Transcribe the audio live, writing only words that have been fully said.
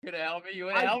Could have helped me. You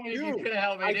would have helped me if you could have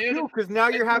helped me, dude. I do, because now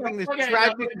you're having this Okay,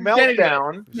 tragic no,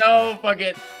 meltdown. No, fuck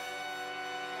it.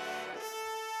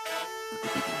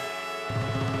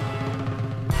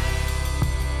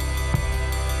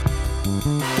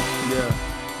 Yeah.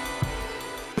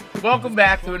 Welcome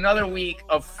back to another week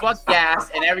of fuck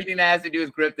gas and everything that has to do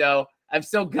with crypto. I'm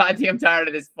so goddamn tired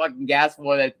of this fucking gas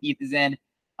war that Keith is in.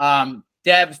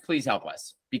 Debs, please help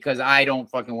us because I don't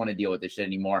fucking want to deal with this shit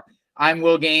anymore. I'm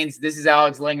Will Gaines. This is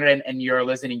Alex Lindgren, and you're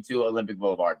listening to Olympic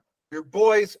Boulevard. Your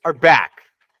boys are back.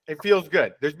 It feels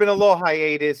good. There's been a little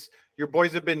hiatus. Your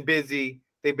boys have been busy.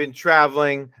 They've been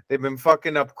traveling. They've been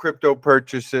fucking up crypto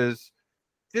purchases.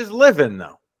 Just living,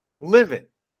 though. Living.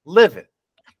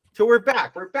 So we're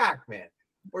back. We're back, man.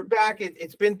 We're back.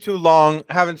 It's been too long.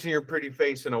 I haven't seen your pretty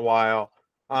face in a while.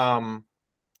 I'm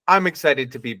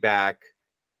excited to be back.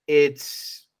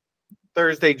 It's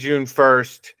Thursday, June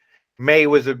 1st. May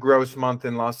was a gross month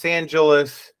in Los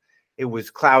Angeles. It was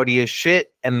cloudy as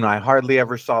shit, and I hardly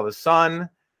ever saw the sun.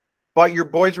 But your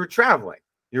boys were traveling.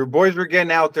 Your boys were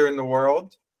getting out there in the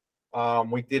world.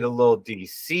 We did a little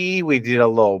DC. We did a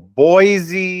little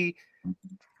Boise.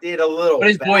 Did a little. What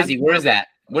is Boise? Where is that?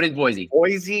 What is Boise?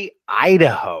 Boise,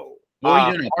 Idaho. What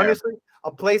were you doing up there? Honestly,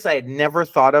 a place I had never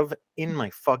thought of in my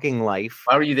fucking life.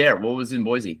 Why were you there? What was in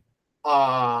Boise?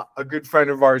 A good friend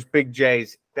of ours, Big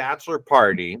J's bachelor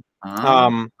party.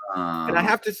 And I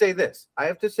have to say this.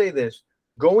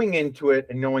 Going into it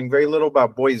and knowing very little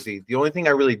about Boise, the only thing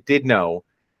I really did know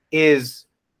is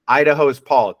Idaho's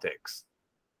politics,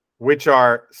 which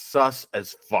are sus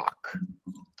as fuck.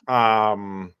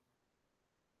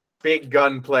 Big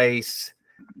gun place,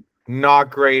 not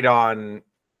great on,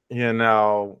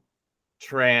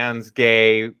 trans,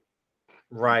 gay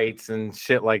rights and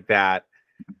shit like that.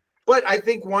 But I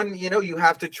think you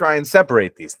have to try and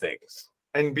separate these things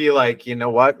and be like, you know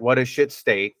what a shit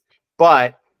state.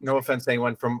 But no offense to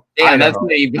anyone from Idaho. That's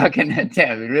what you fucking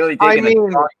really. I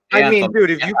mean,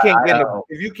 dude, if you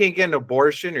can't get an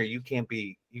abortion or you can't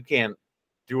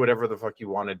do whatever the fuck you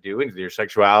want to do into your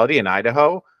sexuality in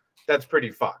Idaho, that's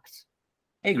pretty fucked.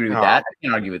 I agree with that. I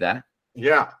can't argue with that.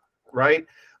 Yeah, right.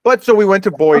 But so we went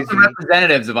to Boise. Fuck the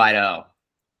representatives of Idaho.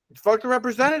 Fuck the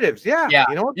representatives. Yeah.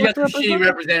 You know what? You got the shitty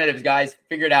representatives, guys.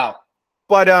 Figure it out.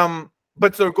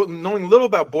 But so knowing little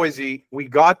about Boise, we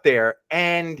got there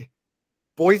and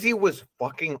Boise was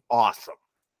fucking awesome.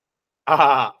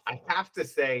 I have to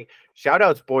say, shout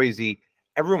outs Boise.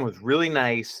 Everyone was really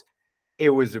nice. It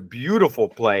was a beautiful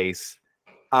place.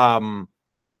 The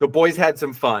boys had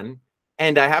some fun.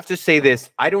 And I have to say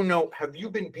this. I don't know. Have you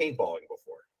been paintballing before?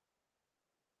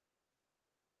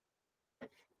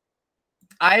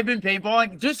 I've been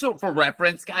paintballing. Just so for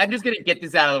reference, I'm just going to get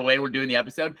this out of the way. We're doing the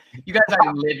episode. You guys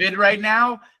are livid right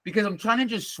now because I'm trying to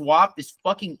just swap this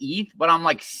fucking ETH, but I'm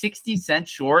like 60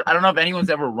 cents short. I don't know if anyone's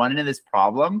ever run into this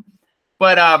problem,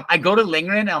 but I go to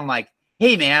Lindgren and I'm like,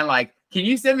 hey, man, like, can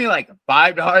you send me like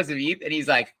 $5 of ETH? And he's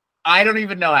like, I don't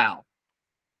even know how.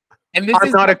 And this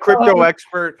is not a crypto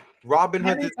expert. Robin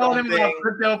I've been telling him about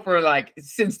crypto for like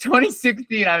since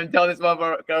 2016. I've been telling this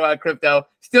motherfucker about crypto.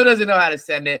 Still doesn't know how to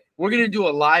send it. We're gonna do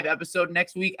a live episode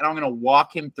next week, and I'm gonna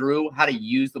walk him through how to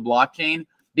use the blockchain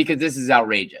because this is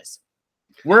outrageous.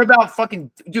 We're about fucking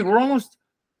dude. We're almost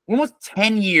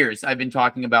 10 years. I've been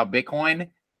talking about Bitcoin.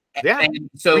 Yeah.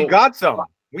 And so we got some.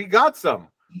 We got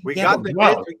the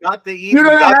bits, we got the ETH. You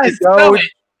don't know how to send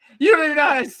it. You don't even know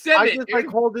how to send it. I just like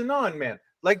holding on, man.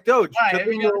 Like Doge.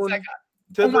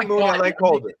 Oh my God.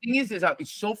 The thing is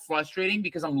it's so frustrating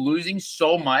because I'm losing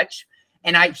so much,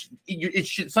 and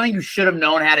it's something you should have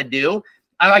known how to do.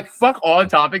 I like fuck all the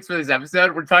topics for this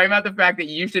episode. We're talking about the fact that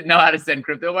you should know how to send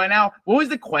crypto by now. What was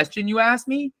the question you asked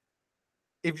me?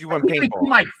 If you want paintball.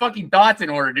 My fucking thoughts in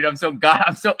order, dude. I'm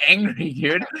so angry,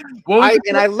 dude.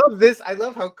 I love this. I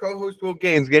love how co-host Will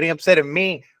Gaines getting upset at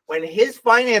me when his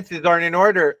finances aren't in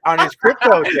order on his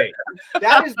crypto day.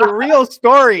 That is the real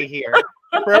story here.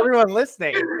 For everyone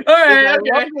listening, I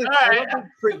love this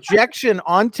projection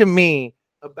onto me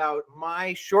about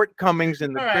my shortcomings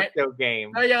in the crypto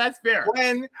game. Oh yeah, that's fair.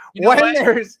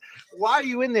 Why are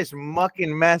you in this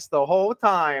mucking mess the whole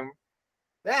time?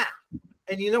 Yeah,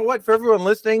 and you know what? For everyone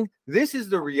listening, this is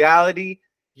the reality.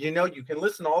 You can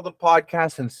listen to all the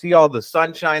podcasts and see all the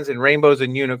sunshines and rainbows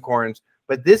and unicorns,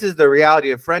 but this is the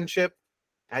reality of friendship.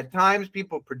 At times,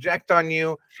 people project on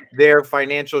you their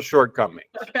financial shortcomings.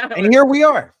 And here we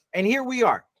are.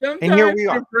 Sometimes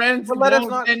your friends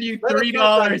won't send you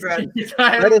 $3.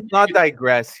 Let us not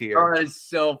digress here. Oh, that's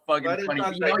so fucking funny.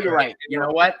 You're right. You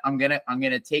know what? I'm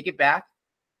gonna take it back.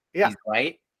 Yeah. He's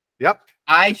right. Yep.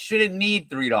 I shouldn't need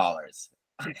 $3.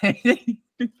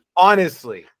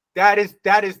 Honestly, That is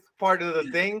part of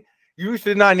the thing. You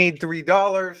should not need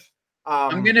 $3.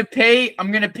 I'm gonna pay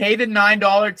the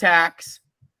 $9 tax.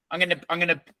 I'm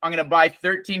gonna buy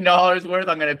 $13 worth.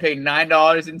 I'm gonna pay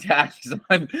 $9 in taxes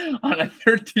on a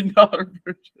 $13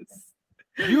 purchase.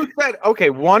 You said, okay,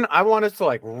 one, I want us to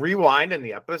like rewind in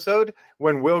the episode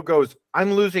when Will goes,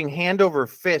 I'm losing hand over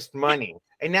fist money.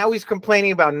 And now he's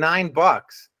complaining about $9.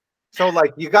 So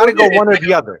like you got to go one or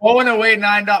the other. Going away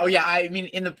 $9. Yeah, I mean,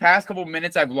 in the past couple of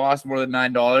minutes, I've lost more than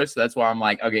 $9. So that's why I'm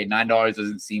like, okay, $9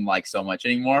 doesn't seem like so much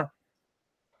anymore.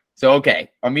 So okay,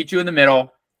 I'll meet you in the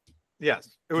middle.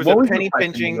 Yes, it was a penny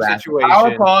pinching situation.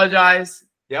 I'll apologize.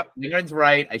 Yep, Lindgren's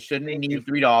right. I shouldn't need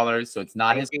 $3, so it's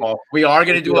not his fault. We are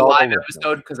going to do a live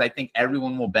episode because I think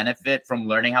everyone will benefit from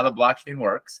learning how the blockchain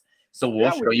works. So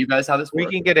we'll show you guys how this works. We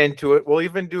can get into it. We'll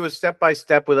even do a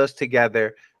step-by-step with us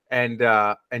together and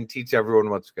teach everyone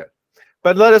what's good.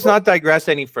 But let us not digress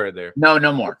any further. No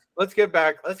more. Let's get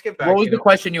back. What was the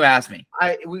question you asked me?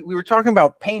 We were talking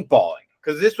about paintballing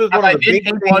because this was one of the big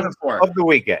things of the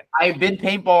weekend. I've been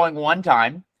paintballing one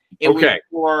time. It was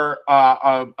for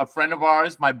a friend of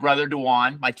ours, my brother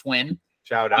Dewan, my twin.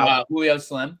 Shout out. Julio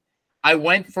Slim. I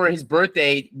went for his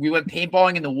birthday. We went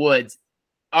paintballing in the woods.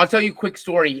 I'll tell you a quick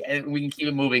story and we can keep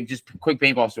it moving. Just a quick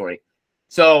paintball story.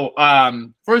 So,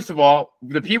 first of all,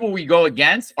 the people we go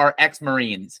against are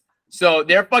ex-Marines. So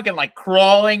they're fucking like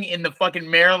crawling in the fucking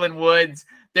Maryland woods.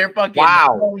 They're fucking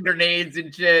throwing grenades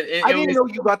and shit. I didn't know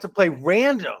you got to play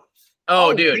randoms.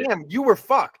 Oh, dude. Damn, you were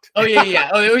fucked. Oh,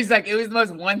 yeah. Oh, it was the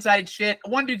most one-sided shit.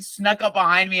 One dude snuck up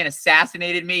behind me and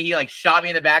assassinated me. He like shot me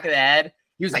in the back of the head.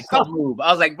 He was like, don't move.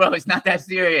 I was like, bro, it's not that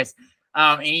serious.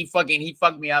 And he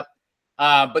fucked me up.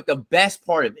 But the best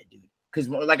part of it, dude, because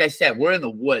like I said, we're in the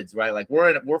woods, right? Like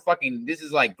this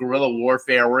is like guerrilla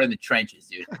warfare. We're in the trenches,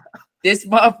 dude. This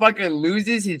motherfucker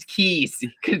loses his keys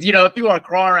because, people are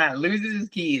crawling around, loses his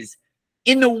keys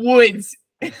in the woods.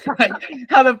 Like,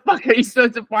 how the fuck are you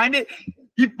supposed to find it?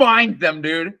 He finds them,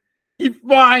 dude. He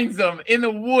finds them in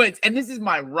the woods. And this is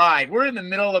my ride. We're in the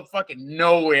middle of fucking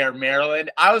nowhere,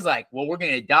 Maryland. I was like, well, we're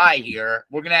going to die here.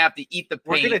 We're going to have to eat the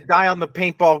paint. We're going to die on the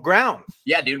paintball grounds.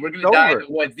 Yeah, dude. We're going to die in the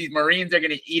woods. These Marines are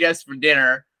going to eat us for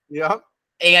dinner. Yep.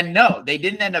 And no, they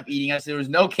didn't end up eating us. There was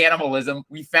no cannibalism.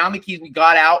 We found the keys. We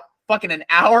got out. Fucking an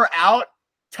hour out.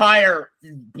 Tire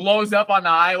blows up on the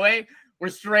highway. We're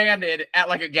stranded at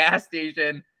like a gas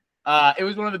station. It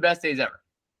was one of the best days ever.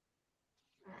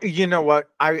 You know what?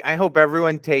 I hope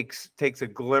everyone takes a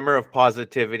glimmer of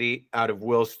positivity out of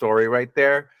Will's story right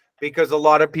there, because a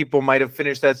lot of people might have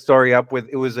finished that story up with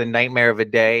it was a nightmare of a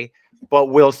day, but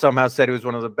Will somehow said it was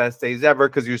one of the best days ever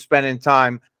because you're spending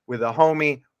time with a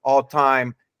homie all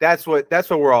time. That's what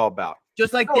we're all about.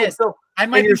 Just like this. So, I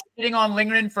might be shitting on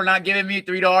Lindgren for not giving me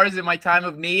 $3 in my time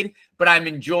of need, but I'm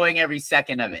enjoying every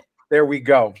second of it. There we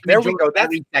go. That's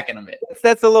every second of it.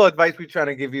 That's a little advice we're trying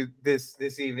to give you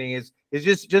this evening is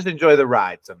just enjoy the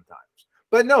ride sometimes.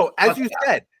 But no, as you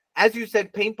said,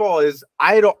 paintball is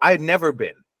I'd never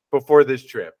been before this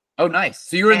trip. Oh, nice.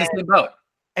 So you were in the same boat.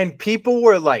 And people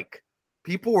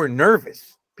were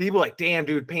nervous. People like, damn,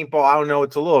 dude, paintball, I don't know,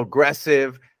 it's a little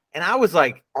aggressive. And I was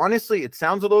like, honestly, it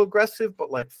sounds a little aggressive,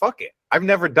 but like, fuck it. I've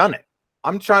never done it.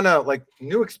 I'm trying to like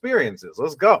new experiences.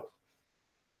 Let's go.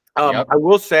 I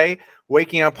will say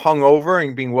waking up hungover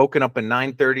and being woken up at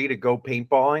 9:30 to go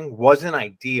paintballing wasn't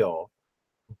ideal,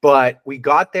 but we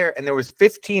got there and there was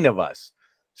 15 of us.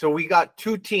 So we got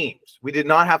two teams. We did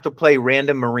not have to play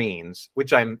random Marines,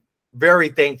 which I'm very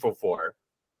thankful for.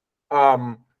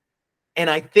 And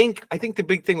I think the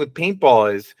big thing with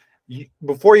paintball is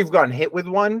before you've gotten hit with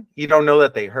one, you don't know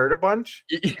that they hurt a bunch.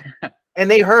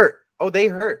 And they hurt. Oh, they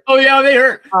hurt. Oh, yeah, they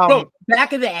hurt. Bro,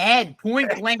 back of the head,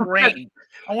 point blank range.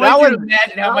 I want you to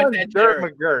imagine how much that hurt.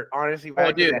 McGirt, honestly.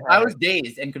 Oh, dude, I was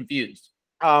dazed and confused.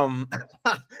 But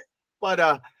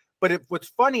what's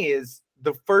funny is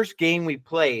the first game we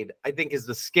played, I think, is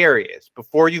the scariest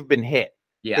before you've been hit.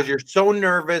 Yeah. Because you're so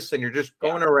nervous and you're just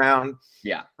going around.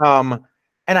 Yeah. And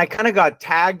I kind of got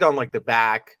tagged on like the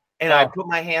back, and I put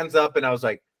my hands up and I was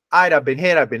like, all right, I've been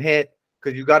hit,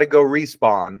 because you got to go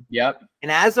respawn. Yep.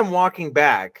 And as I'm walking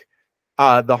back,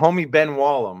 the homie Ben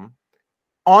Wallum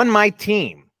on my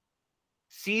team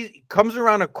comes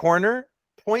around a corner,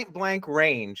 point blank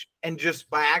range, and just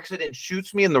by accident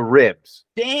shoots me in the ribs.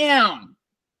 Damn.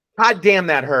 God damn,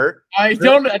 that hurt. I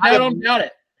don't doubt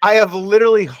it. I have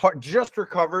literally just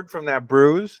recovered from that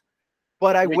bruise,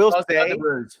 but I will say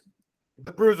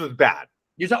the bruise was bad.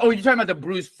 You're talking about the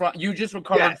bruise from you just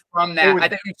recovered from that. I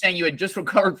thought you were saying you had just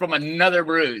recovered from another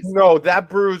bruise. No, that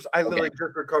bruise I literally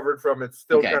just recovered from. It's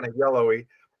still kind of yellowy.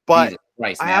 But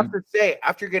I have to say,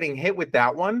 after getting hit with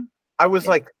that one, I was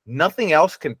like, nothing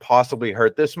else can possibly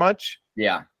hurt this much.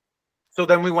 Yeah. So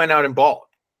then we went out and balled.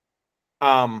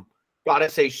 Gotta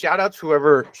say, shout out to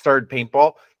whoever started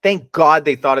paintball. Thank God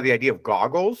they thought of the idea of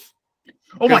goggles.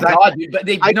 Oh my God, dude! But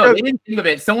they didn't think of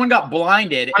it. Someone got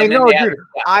blinded. I know, dude.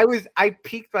 I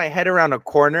peeked my head around a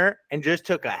corner and just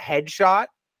took a headshot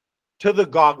to the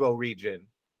goggle region.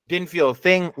 Didn't feel a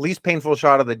thing. Least painful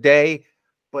shot of the day.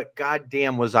 But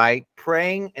goddamn, was I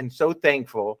praying and so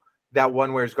thankful that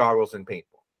one wears goggles in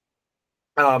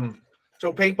paintball.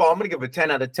 So paintball, I'm gonna give a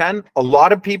 10 out of 10. A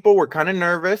lot of people were kind of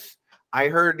nervous. I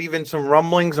heard even some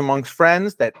rumblings amongst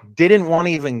friends that didn't want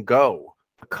to even go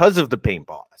because of the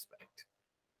paintball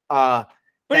aspect.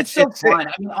 But it's so fun.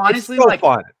 I mean, honestly, it's so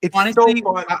fun. It's honestly,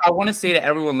 so fun. I want to say to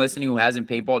everyone listening who hasn't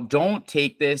paintball, don't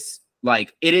take this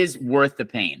like it is worth the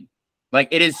pain. Like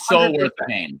it is so 100%. Worth the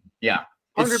pain. Yeah,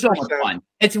 it's 100%. So much fun.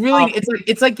 It's really,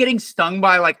 it's like getting stung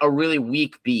by like a really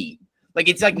weak bee. Like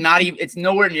it's like not even. It's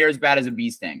nowhere near as bad as a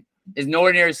bee sting. It's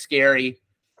nowhere near as scary.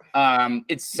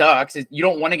 It sucks. You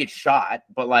don't want to get shot,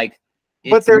 but like.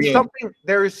 But there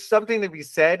is something to be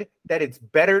said that it's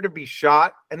better to be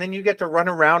shot, and then you get to run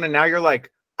around, and now you're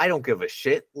like, I don't give a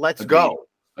shit. Let's go.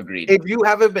 Agreed. If you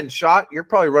haven't been shot, you're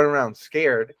probably running around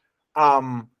scared.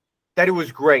 That it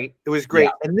was great. It was great.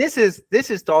 Yeah. And this is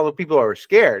to all the people who are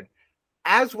scared.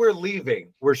 As we're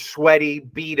leaving, we're sweaty,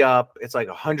 beat up. It's like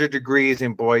 100 degrees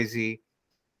in Boise.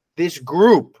 This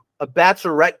group, a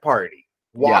bachelorette party,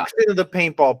 walks into the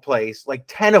paintball place, like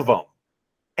 10 of them.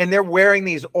 And they're wearing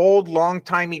these old,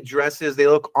 long-timey dresses. They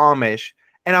look Amish.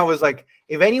 And I was like,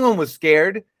 if anyone was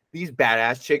scared, these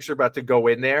badass chicks are about to go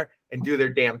in there and do their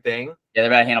damn thing. Yeah, they're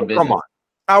about to handle business. Come on.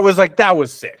 I was like, that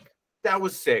was sick. That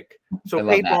was sick. So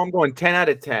paintball, I'm going 10 out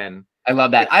of 10. I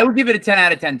love that. I would give it a 10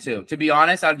 out of 10 too. To be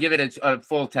honest, I'd give it a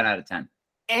full 10 out of 10.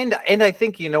 And I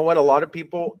think, you know what? A lot of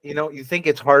people, you think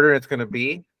it's harder than it's going to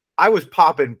be. I was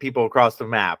popping people across the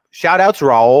map. Shout out to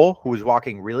Raul, who was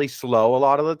walking really slow a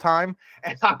lot of the time.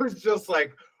 And I was just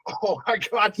like, oh my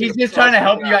God. He's just trying to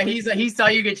help you out. He saw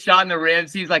you get shot in the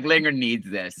ribs. He's like, Lindgren needs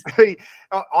this.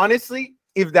 Honestly,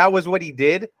 if that was what he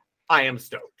did, I am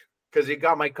stoked. Because it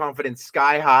got my confidence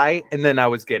sky high, and then I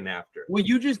was getting after it. Well,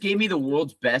 you just gave me the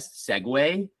world's best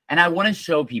segue, and I want to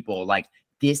show people, like,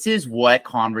 this is what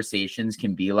conversations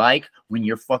can be like when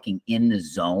you're fucking in the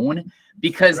zone.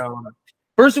 Because,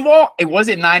 first of all, it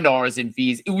wasn't $9 in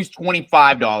fees. It was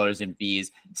 $25 in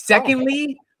fees.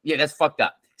 Secondly, yeah, that's fucked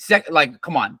up. Like,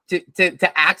 come on.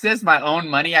 To access my own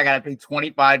money, I got to pay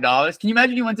 $25. Can you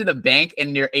imagine you went to the bank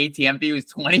and your ATM fee was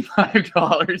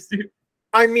 $25, dude?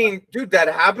 I mean, dude, that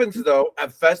happens though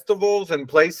at festivals and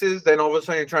places. Then all of a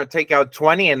sudden you're trying to take out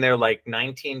 20 and they're like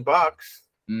 $19.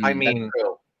 I mean,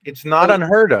 it's not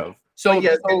unheard of. So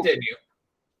continue.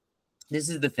 This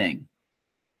is the thing.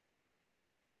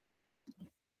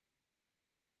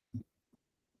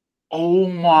 Oh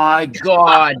my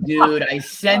God, dude. I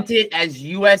sent it as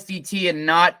USDT and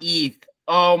not ETH.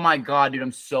 Oh my God, dude.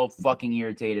 I'm so fucking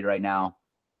irritated right now.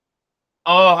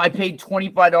 Oh, I paid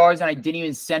 $25 and I didn't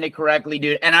even send it correctly,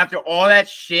 dude. And after all that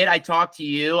shit, I talked to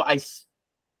you.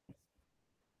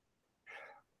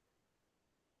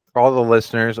 For all the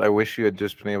listeners, I wish you had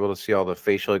just been able to see all the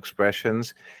facial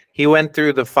expressions. He went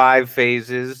through the 5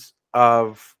 phases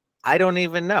of, I don't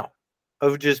even know,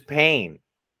 of just pain.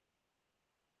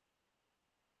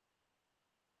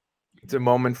 It's a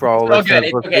moment for all of us.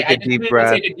 It's okay. I just needed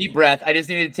to take a deep breath. I just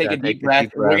needed to take a deep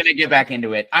breath. We're going to get back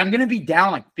into it. I'm going to be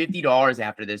down like $50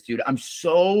 after this, dude. I'm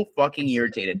so fucking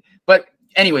irritated. But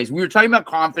anyways, we were talking about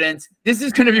confidence. This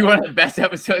is going to be one of the best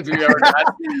episodes we've ever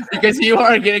done because you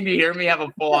are getting to hear me have a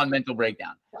full-on mental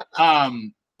breakdown.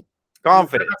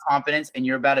 Confidence, and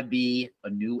you're about to be a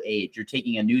new age. You're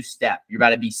taking a new step. You're about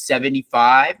to be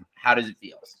 75. How does it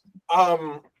feel?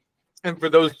 And for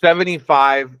those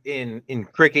 75 in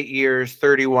cricket years,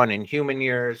 31 in human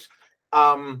years,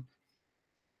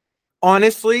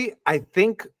 honestly, I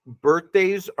think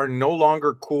birthdays are no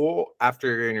longer cool after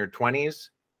you're in your 20s.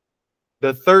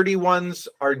 The 31s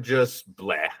are just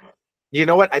bleh. You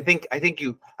know what? I think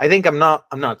I'm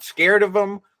not scared of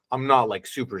them. I'm not like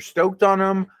super stoked on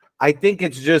them. I think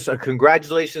it's just a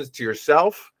congratulations to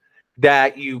yourself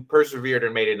that you persevered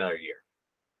and made another year.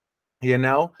 You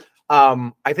know?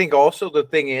 I think also the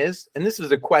thing is, and this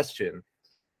is a question,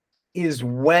 is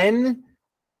when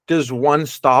does one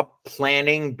stop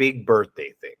planning big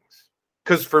birthday things?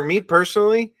 Because for me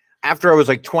personally, after I was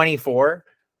like 24,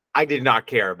 I did not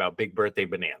care about big birthday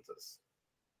bonanzas.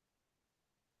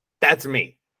 That's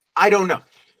me. I don't know.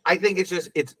 I think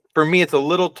it's for me, it's a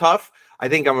little tough. I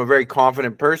think I'm a very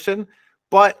confident person,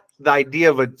 but the idea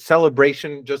of a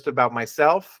celebration just about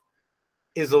myself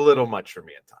is a little much for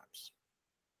me at times.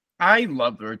 I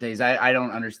love birthdays. I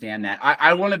don't understand that.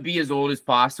 I want to be as old as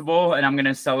possible, and I'm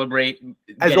gonna celebrate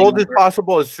As old as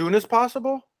possible, as soon as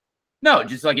possible. No,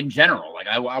 just like in general. Like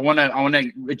I want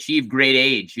to achieve great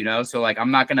age, you know. So like I'm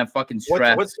not gonna fucking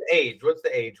stress. What's the age? What's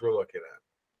the age we're looking at?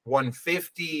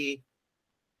 150,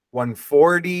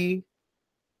 140.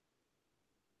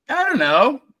 I don't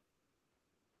know.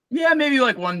 Yeah, maybe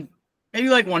like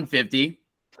 150.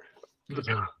 What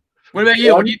about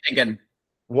you? What are you thinking?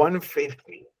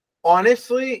 150.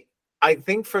 Honestly, I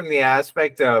think from the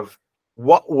aspect of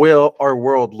what will our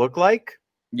world look like,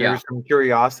 there's some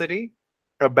curiosity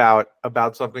about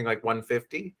something like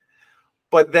 150.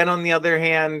 But then on the other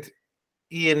hand,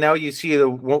 you know, you see the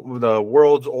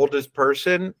world's oldest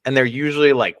person, and they're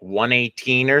usually like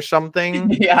 118 or something.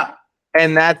 Yeah.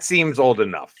 And that seems old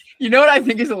enough. You know what I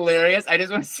think is hilarious? I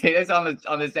just want to say this on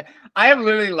this. I have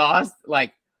literally lost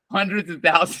like hundreds of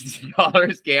thousands of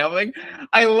dollars gambling.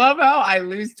 I love how I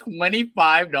lose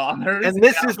 $25. And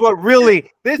this is what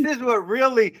really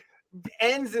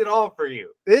ends it all for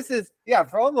you. This is,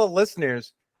 for all the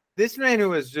listeners, this man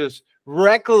who has just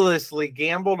recklessly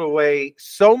gambled away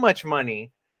so much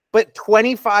money, but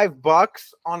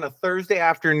 $25 on a Thursday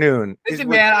afternoon. Listen,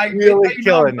 man, I'm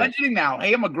budgeting now.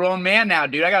 Hey, I'm a grown man now,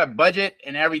 dude. I got a budget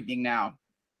and everything now.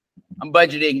 I'm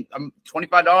budgeting. I'm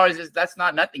 $25. That's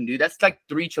not nothing, dude. That's like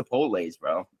 3 Chipotles,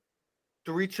 bro.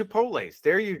 3 Chipotles.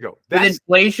 There you go. With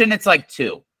inflation, it's like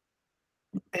 2.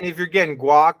 And if you're getting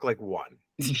guac, like 1.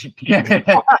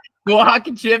 Guac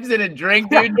and chips and a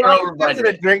drink, dude. You're over budget.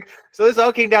 A drink. So this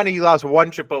all came down to you lost 1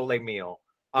 Chipotle meal.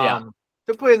 To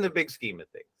put in the big scheme of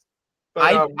things.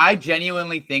 But, I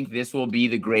genuinely think this will be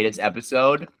the greatest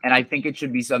episode, and I think it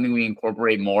should be something we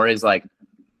incorporate more. Is like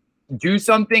do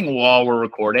something while we're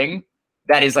recording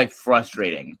that is like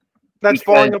frustrating. That's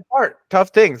falling apart.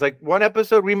 Tough things. Like one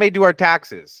episode, we may do our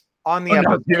taxes on the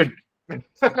episode. No, dude.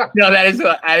 No, that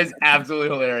is absolutely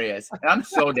hilarious. And I'm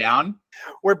so down.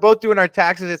 We're both doing our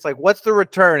taxes. It's like, what's the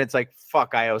return? It's like,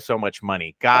 fuck, I owe so much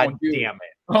money. God damn it.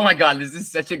 Oh my God, this is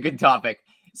such a good topic.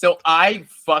 So I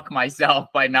fuck myself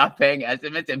by not paying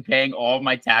estimates and paying all of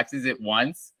my taxes at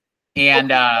once. And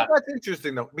that's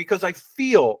interesting though, because I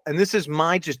feel, and this is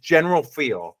my just general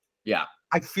feel. Yeah.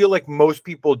 I feel like most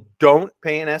people don't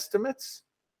pay in estimates.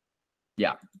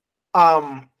 Yeah.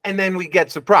 And then we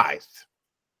get surprised.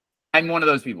 I'm one of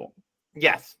those people.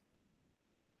 Yes.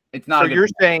 It's not. So you're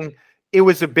saying it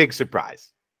was a big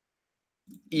surprise.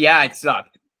 Yeah, it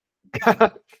sucked.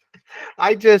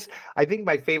 I think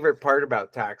my favorite part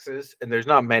about taxes, and there's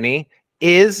not many,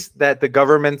 is that the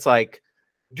government's like,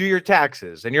 do your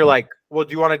taxes. And you're like, well,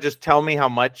 do you want to just tell me how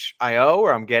much I owe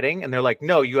or I'm getting? And they're like,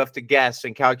 no, you have to guess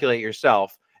and calculate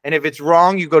yourself. And if it's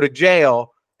wrong, you go to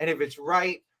jail. And if it's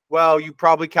right, well, you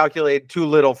probably calculated too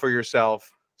little for yourself.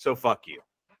 So fuck you.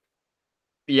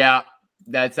 Yeah,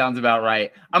 that sounds about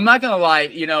right. I'm not going to lie.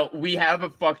 You know, we have a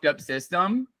fucked up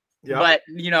system. Yeah. But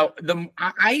you know,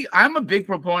 I'm a big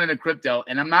proponent of crypto,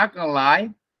 and I'm not gonna lie.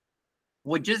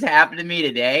 What just happened to me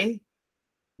today?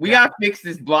 We gotta fix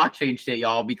this blockchain shit,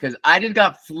 y'all, because I just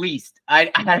got fleeced.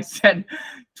 I gotta send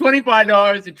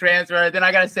 $25 to transfer, then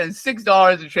I gotta send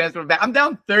 $6 to transfer back. I'm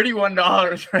down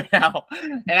 $31 right now,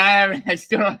 and I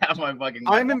still don't have my fucking.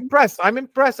 I'm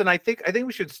impressed, and I think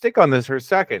we should stick on this for a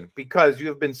second because you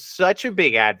have been such a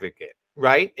big advocate.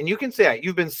 Right. And you can say that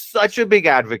you've been such a big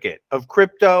advocate of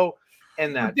crypto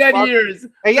and that years.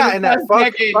 And that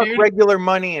fuck regular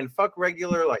money and fuck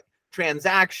regular like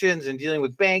transactions and dealing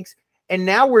with banks. And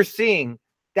now we're seeing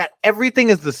that everything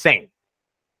is the same.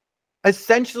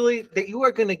 Essentially, that you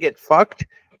are going to get fucked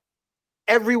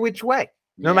every which way,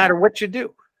 no matter what you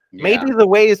do. Yeah. Maybe the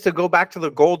way is to go back to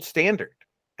the gold standard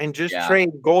and just trade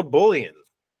gold bullion.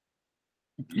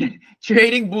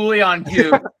 Trading bullion,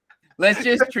 dude. Let's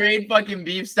just trade fucking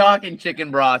beef stock and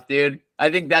chicken broth, dude. I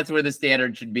think that's where the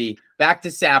standard should be. Back to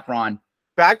saffron.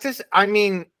 I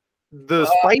mean, the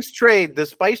spice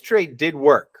trade did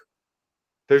work.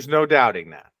 There's no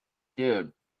doubting that.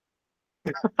 Dude.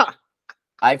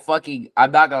 I'm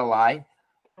not gonna lie.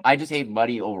 I just hate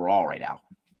money overall right now.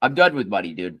 I'm done with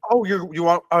money, dude. Oh, you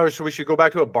want so we should go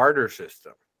back to a barter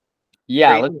system.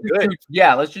 Yeah,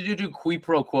 let's just do qui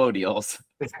pro quo deals.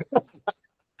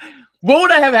 What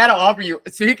would I have had to offer you?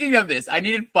 Speaking of this, I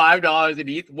needed $5 in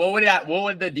ETH. What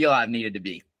would the deal have needed to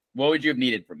be? What would you have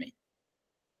needed from me?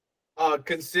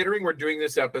 Considering we're doing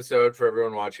this episode for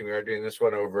everyone watching, we are doing this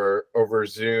one over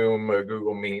Zoom,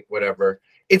 Google Meet, whatever.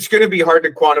 It's going to be hard to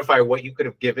quantify what you could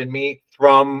have given me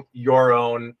from your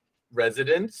own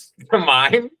residence to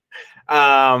mine.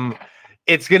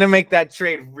 It's going to make that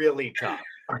trade really tough.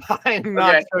 I'm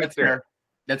not so fair.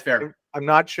 That's fair. I'm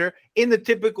not sure. In the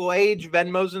typical age,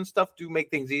 Venmos and stuff do make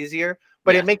things easier,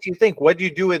 but Yeah. it makes you think, what do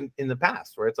you do in the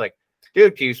past? Where it's like,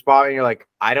 dude, can you spot? And you're like,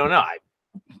 I don't know.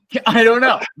 I don't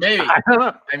know. Maybe. I don't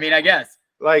know. I mean, I guess.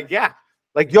 Like, yeah.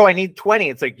 Like, yo, I need 20.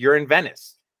 It's like, you're in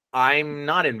Venice. I'm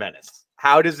not in Venice.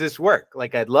 How does this work?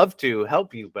 Like, I'd love to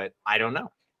help you, but I don't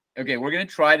know. Okay, we're going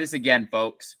to try this again,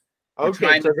 folks.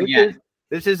 Okay, so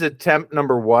this is attempt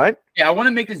number what? Yeah, I want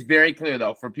to make this very clear,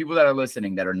 though, for people that are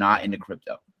listening that are not into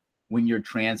crypto. When you're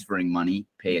transferring money,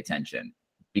 pay attention,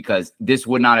 because this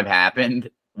would not have happened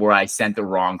where I sent the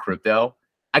wrong crypto.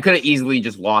 I could have easily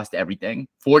just lost everything.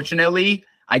 Fortunately,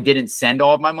 I didn't send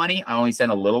all of my money. I only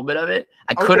sent a little bit of it.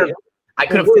 I could have.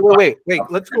 Wait.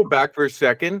 Let's go back for a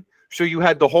second. So you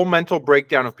had the whole mental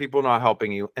breakdown of people not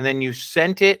helping you, and then you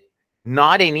sent it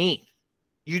not in ETH.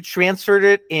 You transferred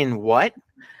it in what?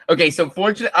 Okay, so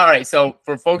all right. So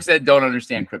for folks that don't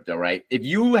understand crypto, right? If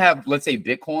you have, let's say,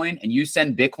 Bitcoin, and you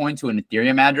send Bitcoin to an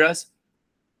Ethereum address,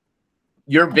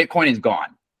 your Bitcoin is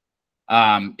gone.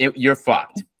 You're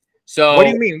fucked. So what do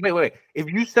you mean? Wait. If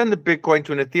you send the Bitcoin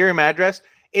to an Ethereum address,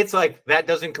 it's like that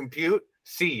doesn't compute.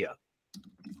 See ya.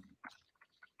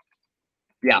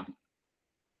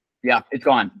 Yeah, it's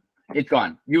gone. It's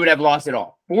gone. You would have lost it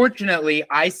all. Fortunately,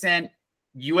 I sent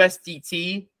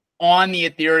USDT on the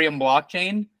Ethereum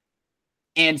blockchain.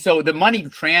 And so the money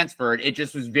transferred, it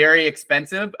just was very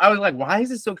expensive. I was like, why is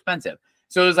this so expensive?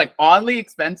 So it was like oddly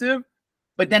expensive,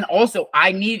 but then also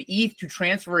I need ETH to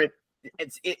transfer it.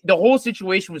 The whole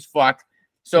situation was fucked.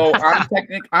 So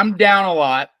I'm down a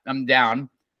lot. I'm down.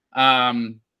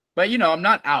 But you know, I'm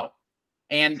not out.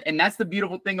 And that's the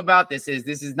beautiful thing about this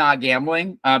is not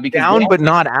gambling. Because down but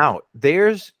not out.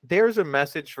 There's a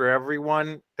message for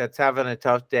everyone that's having a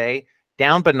tough day.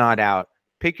 Down but not out.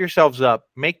 Pick yourselves up,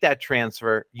 make that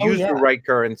transfer, use the right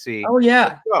currency. Oh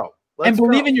yeah. Let's go.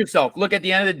 Believe in yourself. Look, at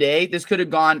the end of the day, this could have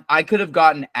gone. I could have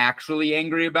gotten actually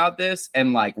angry about this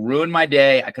and like ruined my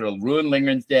day. I could have ruined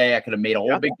Lindgren's day. I could have made a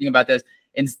whole big thing about this.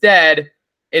 Instead,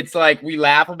 it's like we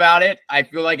laugh about it. I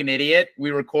feel like an idiot.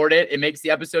 We record it. It makes the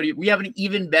episode. We have an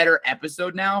even better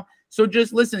episode now. So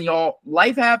just listen, y'all.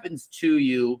 Life happens to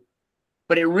you,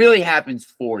 but it really happens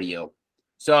for you.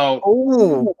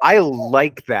 So, I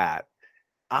like that.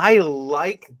 I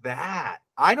like that.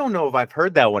 I don't know if I've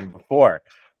heard that one before.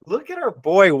 Look at our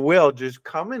boy Will just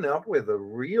coming up with a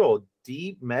real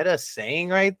deep meta saying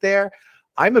right there.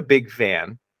 I'm a big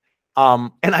fan.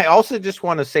 And I also just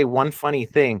want to say one funny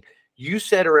thing. You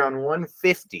said around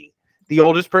 150. The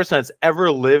oldest person that's ever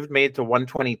lived made it to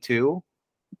 122.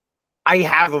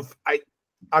 I'm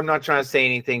not trying to say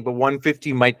anything, but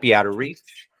 150 might be out of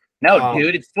reach. No,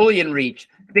 dude, it's fully in reach.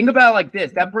 Think about it like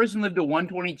this. That person lived to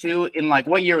 122 in like,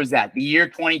 what year was that? The year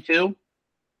 22?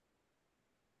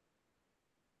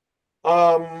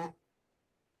 I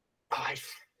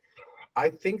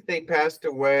think they passed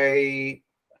away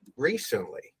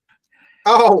recently.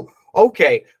 Oh,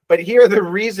 okay. But here are the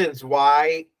reasons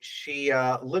why she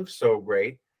lived so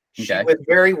great. She was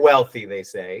very wealthy, they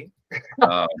say.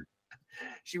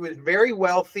 She was very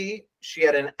wealthy. She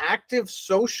had an active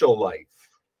social life.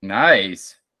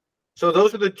 Nice. So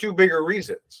those are the two bigger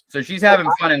reasons. So she's having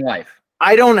fun in life.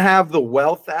 I don't have the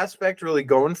wealth aspect really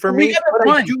going for me, but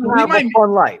I do have a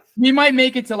fun life. We might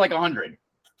make it to like 100.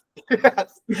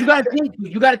 Yes. You gotta think.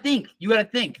 You gotta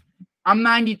think. I'm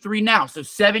 93 now, so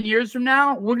 7 years from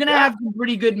now, we're gonna have some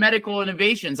pretty good medical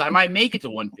innovations. I might make it to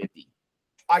 150.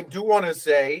 I do want to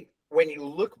say, when you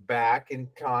look back in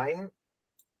time,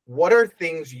 what are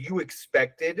things you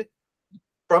expected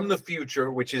from the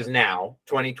future, which is now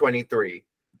 2023?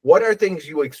 What are things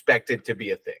you expected to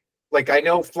be a thing? Like, I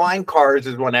know flying cars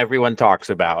is one everyone talks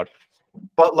about,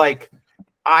 but like,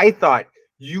 I thought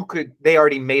they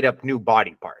already made up new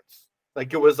body parts.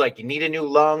 Like, it was like, you need a new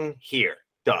lung, here,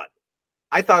 done.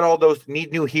 I thought all those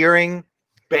need new hearing,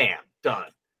 bam, done.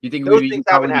 You think those things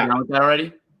haven't happened with that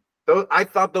already? I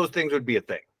thought those things would be a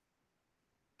thing,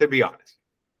 to be honest.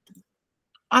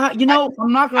 I'm not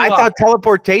gonna lie. I thought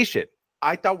teleportation.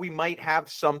 I thought we might have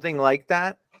something like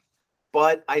that,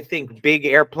 but I think big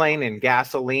airplane and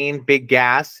gasoline, big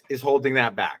gas is holding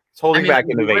that back. It's holding back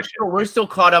innovation. We're still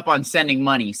caught up on sending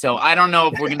money, so I don't know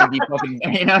if we're gonna be fucking.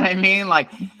 You know what I mean?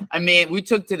 Like, we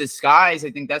took to the skies.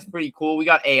 I think that's pretty cool. We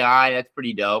got AI. That's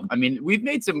pretty dope. I mean, we've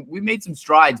made some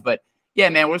strides, but yeah,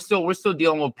 man, we're still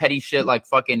dealing with petty shit like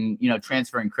fucking,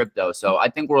 transferring crypto. So I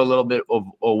think we're a little bit of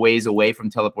a ways away from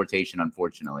teleportation,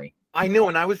 unfortunately. I know,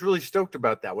 and I was really stoked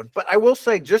about that one. But I will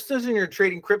say, just as in your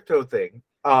trading crypto thing,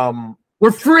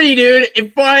 we're free, dude.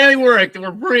 It finally worked.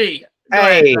 We're free.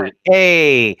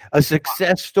 Hey, a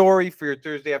success story for your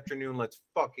Thursday afternoon. Let's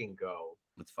fucking go.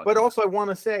 But also, I want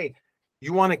to say,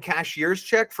 You want a cashier's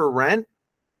check for rent?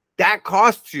 That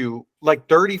costs you like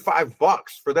 $35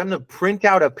 for them to print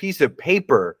out a piece of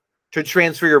paper to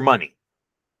transfer your money.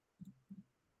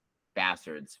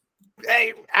 Bastards.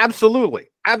 Hey, absolutely.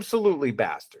 Absolutely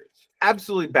bastards.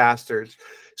 Absolutely bastards.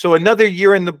 So another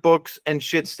year in the books and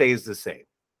shit stays the same.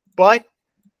 But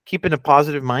keeping a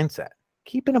positive mindset.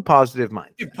 Keeping a positive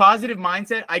mindset. Dude, positive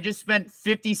mindset. I just spent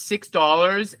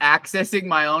 $56 accessing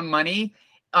my own money.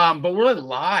 But we're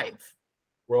alive.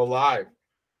 We're alive.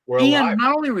 We're and alive.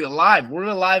 not only are we alive, we're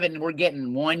alive and we're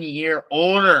getting 1 year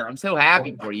older. I'm so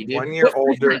happy for you, dude. 1 year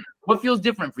older. What feels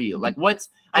different for you? Like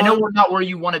I know we're not where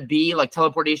you want to be. Like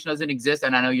teleportation doesn't exist,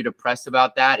 and I know you're depressed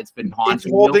about that. It's been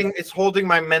haunting. It's holding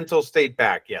my mental state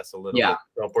back. Yes, a little bit.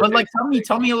 But like,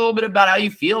 tell me a little bit about how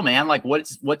you feel, man. Like,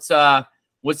 what's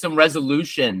some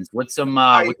resolutions? What's on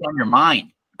your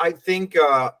mind? I think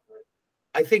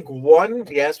one,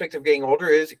 the aspect of getting older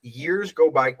is years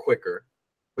go by quicker,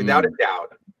 without a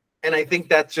doubt. And I think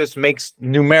that just makes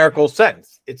numerical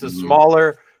sense. It's a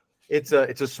smaller, it's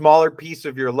a smaller piece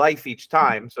of your life each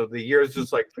time. So the years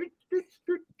just like,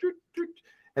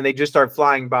 and they just start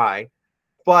flying by.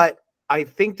 But I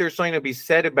think there's something to be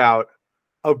said about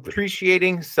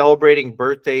appreciating, celebrating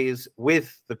birthdays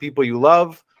with the people you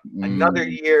love. Another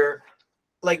year,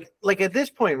 like at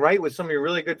this point, right, with some of your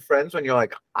really good friends, when you're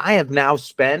like, I have now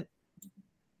spent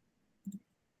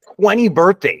 20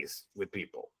 birthdays with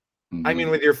people. I mean,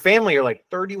 with your family, you're like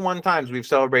 31 times we've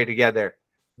celebrated together.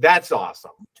 That's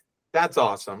awesome. That's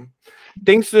awesome.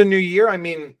 Thanks to the new year. I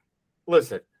mean,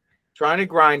 listen, trying to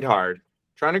grind hard,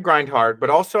 but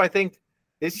also I think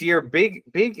this year,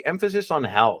 big emphasis on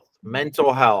health,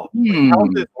 mental health. Health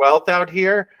is wealth out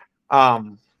here. I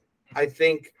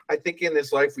think in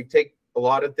this life, we take a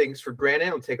lot of things for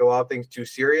granted. We take a lot of things too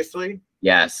seriously.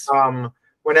 Yes.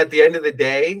 When at the end of the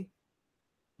day,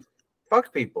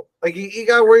 fuck people. Like you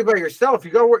gotta worry about yourself.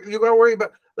 You gotta worry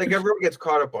about, like, everyone gets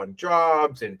caught up on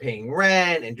jobs and paying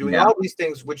rent and doing all these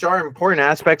things, which are important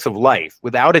aspects of life,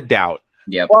 without a doubt.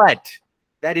 Yeah. But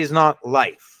that is not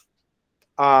life.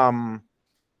 And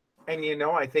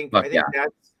I think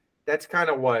that's kind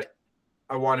of what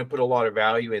I want to put a lot of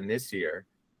value in this year.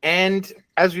 And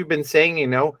as we've been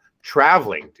saying,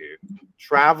 traveling, dude.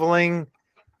 Traveling,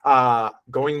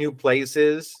 going new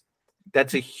places.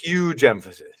 That's a huge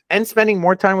emphasis. And spending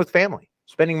more time with family.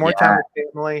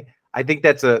 I think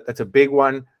that's a big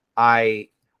one. I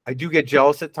do get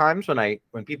jealous at times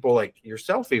when people like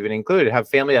yourself, even included, have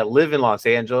family that live in Los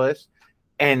Angeles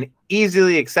and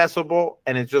easily accessible.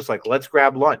 And it's just like, let's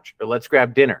grab lunch or let's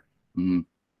grab dinner.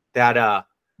 That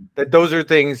those are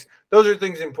things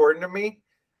important to me.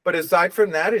 But aside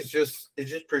from that, it's just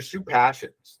pursue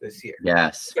passions this year.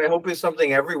 Yes. I hope it's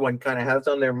something everyone kind of has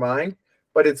on their mind.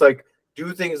 But it's like,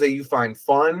 do things that you find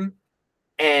fun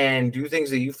and do things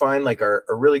that you find like are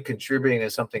really contributing to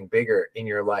something bigger in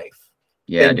your life.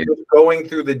 Yeah, and dude. Going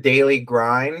through the daily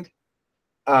grind,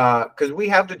 because we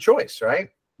have the choice, right?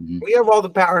 We have all the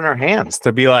power in our hands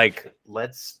to be like,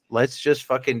 let's just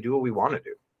fucking do what we want to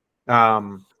do.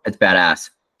 That's badass.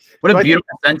 What a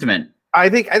beautiful sentiment. I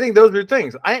think those are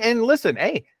things. And listen,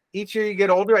 hey, each year you get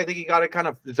older, I think you got to kind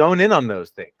of zone in on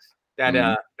those things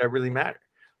that really matter.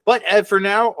 But for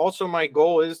now, also my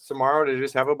goal is tomorrow to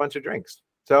just have a bunch of drinks.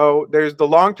 So there's the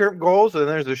long-term goals and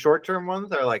there's the short-term ones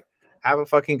that are like, have a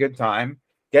fucking good time,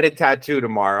 get a tattoo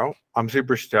tomorrow. I'm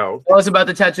super stoked. Tell us about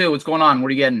the tattoo. What's going on? What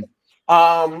are you getting?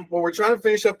 Well, we're trying to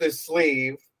finish up this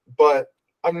sleeve, but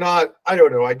I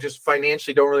don't know. I just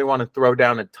financially don't really want to throw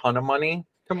down a ton of money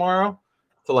tomorrow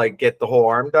to like get the whole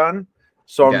arm done.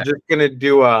 So I'm just gonna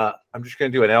do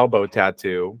an elbow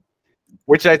tattoo,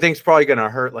 which I think is probably gonna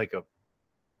hurt like a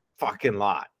fucking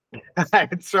lot.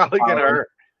 It's probably gonna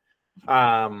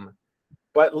hurt.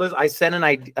 But Liz, I sent an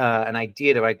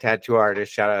idea to my tattoo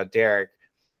artist, shout out Derek.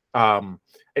 And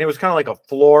it was kind of like a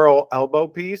floral elbow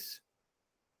piece.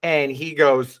 And he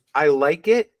goes, I like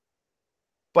it,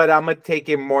 but I'm gonna take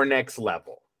it more next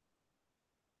level.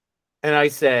 And I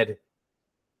said,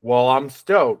 well, I'm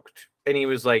stoked. And he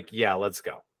was like, yeah, let's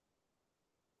go.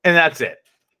 And that's it.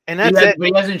 And that's it. But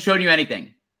he hasn't shown you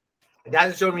anything. It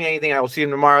hasn't shown me anything. I will see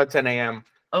him tomorrow at 10 a.m.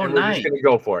 Oh, and nice. We're just gonna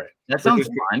go for it. That sounds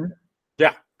fun.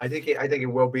 Yeah, I think it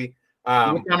will be.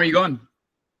 What time are you going?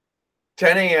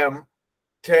 10 a.m.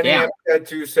 10 a.m.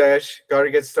 tattoo sesh. Got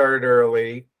to get started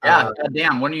early. Yeah,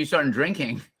 goddamn. When are you starting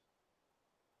drinking?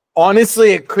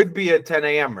 Honestly, it could be a 10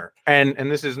 a.m.er.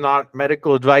 And this is not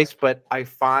medical advice, but I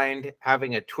find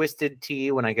having a twisted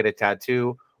tea when I get a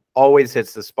tattoo always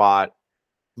hits the spot,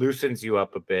 loosens you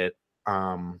up a bit.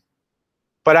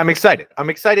 But I'm excited.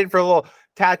 I'm excited for a little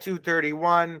tattoo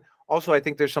 31. Also, I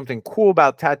think there's something cool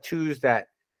about tattoos that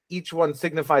each one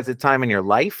signifies a time in your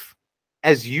life.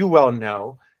 As you well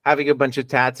know, having a bunch of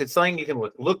tats, it's something you can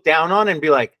look down on and be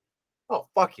like, oh,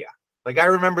 fuck yeah. Like, I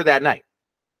remember that night.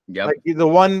 Yep. Like the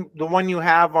one you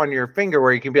have on your finger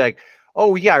where you can be like,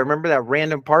 oh yeah, I remember that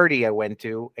random party I went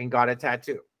to and got a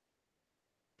tattoo.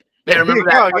 Yeah, I remember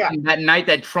that night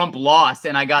that Trump lost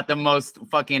and I got the most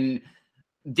fucking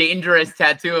dangerous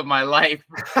tattoo of my life.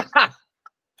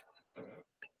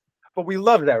 But we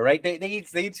love that, right? They each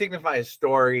signify a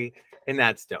story, and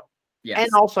that's dope. Yes. And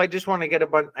also, I just want to get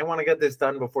I want to get this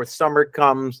done before summer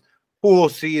comes, pool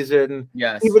season.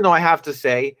 Yes. Even though I have to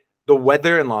say, the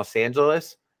weather in Los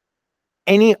Angeles,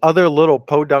 any other little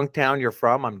podunk town you're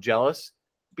from, I'm jealous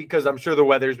because I'm sure the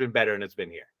weather's been better and it's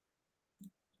been here.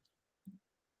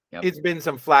 Yep. It's been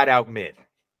some flat out mid.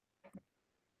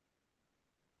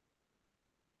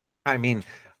 I mean,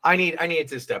 I need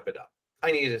to step it up.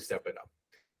 I need to step it up.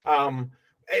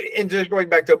 And just going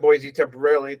back to Boise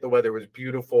temporarily, the weather was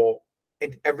beautiful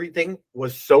and everything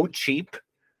was so cheap.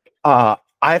 I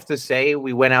have to say,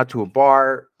 we went out to a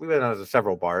bar. We went out to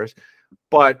several bars,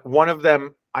 but one of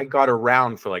them I got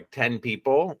around for like 10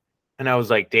 people, and I was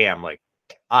like, damn, like,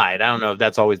 I don't know if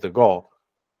that's always the goal.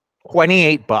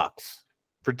 $28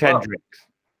 for 10 drinks.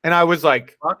 And I was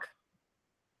like, fuck.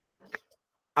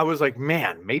 I was like,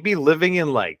 man, maybe living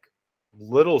in like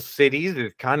little cities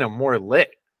is kind of more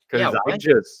lit. Because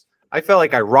I felt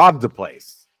like I robbed the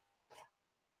place.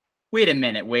 Wait a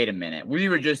minute. We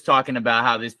were just talking about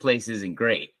how this place isn't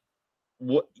great.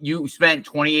 What, you spent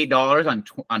 $28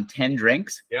 on 10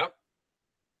 drinks? Yep.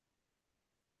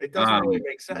 It doesn't really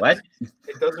make sense. What?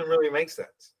 It doesn't really make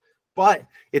sense. But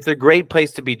it's a great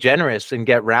place to be generous and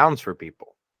get rounds for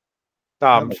people.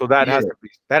 So that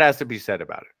has to be said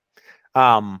about it.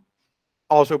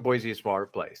 Also, Boise is a smaller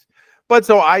place. But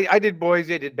so I did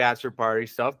Boise, I did bachelor party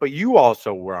stuff, but you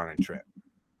also were on a trip.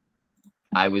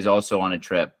 I was also on a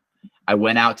trip. I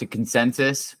went out to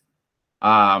Consensus.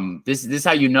 This is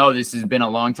how you know this has been a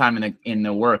long time in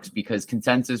the works, because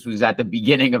Consensus was at the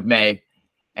beginning of May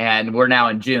and we're now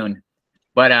in June.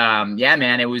 But yeah,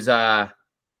 man, it was awesome.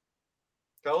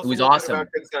 About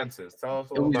Consensus.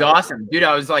 It was awesome, dude.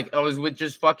 I was with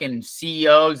just fucking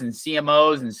CEOs and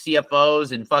CMOs and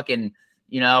CFOs and fucking,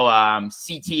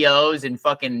 CTOs and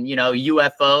fucking,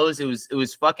 UFOs. It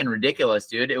was fucking ridiculous,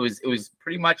 dude. It was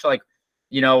pretty much like,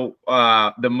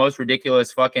 the most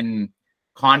ridiculous fucking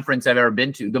conference I've ever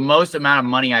been to. The most amount of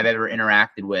money I've ever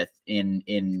interacted with in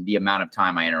the amount of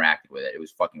time I interacted with it. It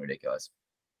was fucking ridiculous.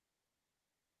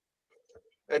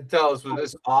 And tell us, was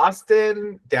this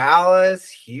Austin, Dallas,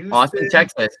 Houston? Austin,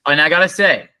 Texas. And I gotta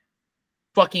say,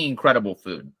 fucking incredible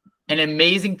food. And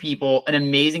amazing people, an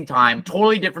amazing time,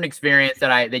 totally different experience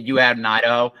that you had in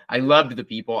Idaho. I loved the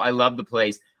people. I loved the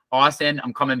place. Austin,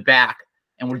 I'm coming back,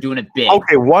 and we're doing it big.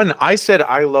 Okay, I said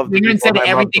I love the people. You said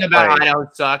everything about Idaho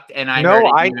sucked, and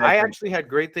I actually had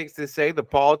great things to say. The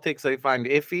politics I find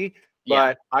iffy,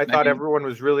 but I thought everyone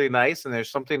was really nice, and there's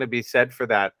something to be said for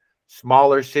that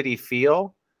smaller city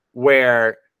feel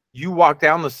where you walk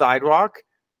down the sidewalk,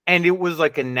 and it was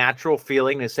like a natural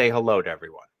feeling to say hello to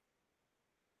everyone.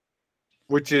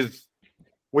 Which is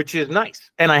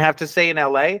nice. And I have to say, in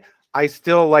LA, I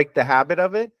still like the habit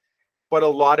of it, but a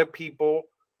lot of people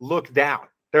look down.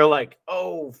 They're like,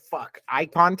 oh, fuck, eye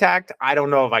contact. I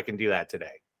don't know if I can do that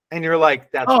today. And you're like,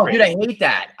 that's crazy. Dude, I hate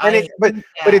that.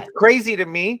 But it's crazy to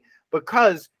me,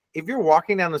 because if you're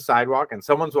walking down the sidewalk and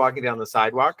someone's walking down the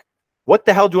sidewalk, what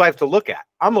the hell do I have to look at?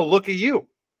 I'm going to look at you.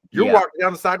 You're walking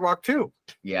down the sidewalk too.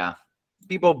 Yeah.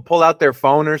 People pull out their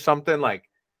phone or something, like,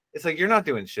 it's like, you're not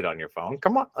doing shit on your phone.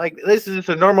 Come on. Like, this is just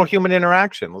a normal human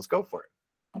interaction. Let's go for it.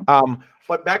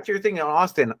 But back to your thing in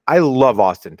Austin. I love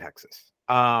Austin, Texas.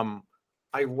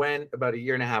 I went about a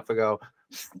year and a half ago.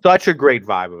 Such a great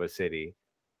vibe of a city.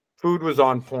 Food was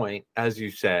on point, as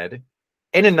you said.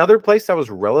 And another place that was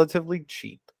relatively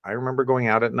cheap. I remember going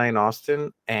out at night in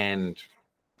Austin and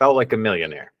felt like a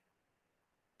millionaire.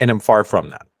 And I'm far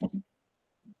from that.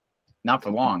 Not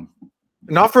for long.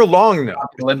 Not for long, no.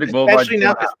 Olympic Boulevard.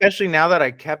 Especially now that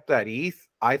I kept that ETH,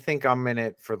 I think I'm in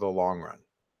it for the long run.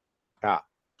 Yeah.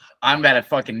 I'm gonna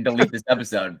fucking delete this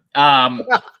episode.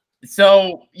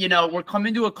 So, we're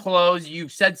coming to a close.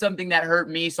 You've said something that hurt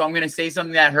me, so I'm gonna say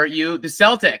something that hurt you. The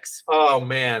Celtics. Oh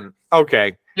man.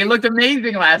 Okay. They looked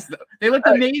amazing last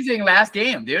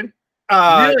game, dude.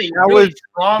 Really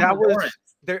strong. That was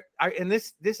there.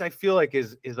 This I feel like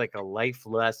is like a life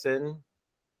lesson.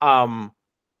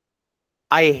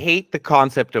 I hate the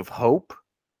concept of hope,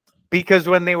 because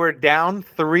when they were down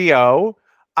 3-0,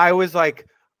 I was like,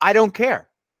 I don't care.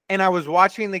 And I was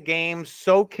watching the game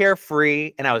so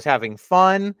carefree and I was having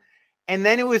fun. And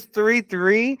then it was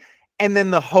 3-3. And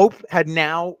then the hope had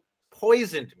now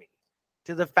poisoned me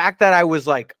to the fact that I was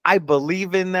like, I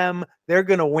believe in them. They're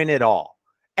going to win it all.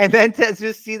 And then to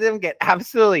just see them get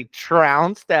absolutely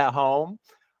trounced at home,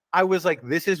 I was like,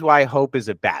 this is why hope is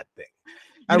a bad thing.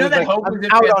 You know was that like, hope I'm was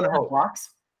in out on Pandora's hope. box?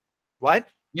 What?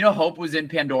 You know hope was in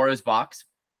Pandora's box?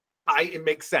 It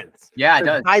makes sense. Yeah, it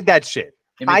does. Hide that shit.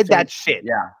 Hide that shit.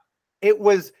 Yeah. It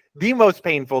was the most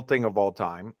painful thing of all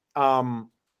time.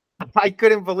 I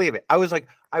couldn't believe it. I was like,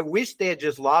 I wish they had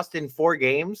just lost in 4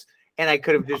 games and I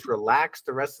could have just relaxed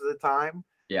the rest of the time.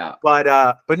 Yeah.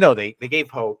 But no, they gave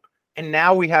hope. And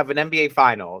now we have an NBA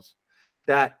Finals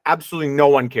that absolutely no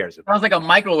one cares about. Sounds like a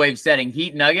microwave setting.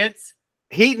 Heat Nuggets.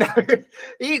 Heat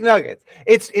Nuggets.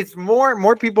 It's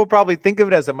more people probably think of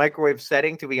it as a microwave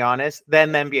setting, to be honest,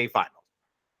 than the NBA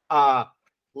Finals.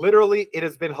 Literally, it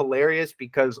has been hilarious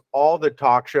because all the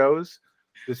talk shows,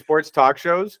 the sports talk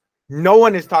shows, no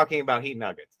one is talking about Heat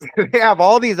Nuggets. They have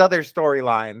all these other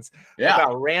storylines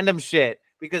about random shit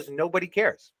because nobody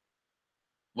cares.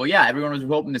 Well, yeah, everyone was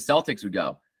hoping the Celtics would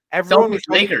go. Everyone was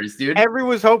Lakers, dude. Everyone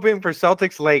was hoping for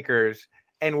Celtics Lakers.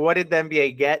 And what did the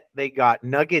NBA get? They got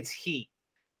Nuggets Heat.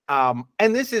 And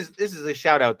this is a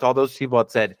shout out to all those people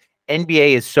that said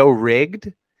NBA is so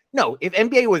rigged. No, if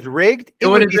NBA was rigged, it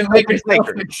would have been Lakers.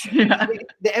 Yeah.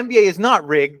 The NBA is not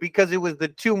rigged because it was the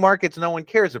 2 markets no one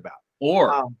cares about.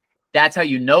 Or that's how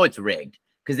you know it's rigged,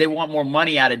 because they want more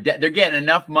money out of they're getting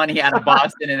enough money out of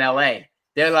Boston and LA.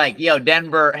 They're like, yo,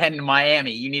 Denver heading to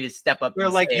Miami. You need to step up. They're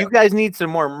like, you guys need some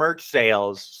more merch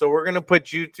sales, so we're gonna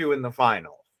put you 2 in the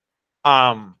final.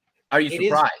 Are you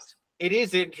surprised? It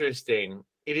is interesting.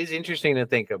 It is interesting to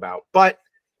think about. But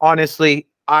honestly,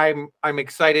 I'm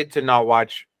excited to not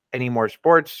watch any more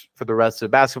sports for the rest of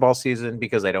the basketball season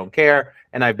because I don't care.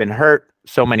 And I've been hurt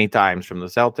so many times from the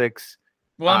Celtics.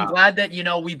 Well, I'm glad that,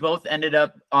 we both ended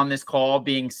up on this call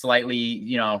being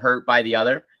slightly, hurt by the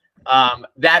other.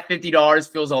 That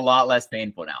 $50 feels a lot less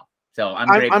painful now. So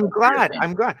I'm glad.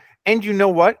 I'm glad. And you know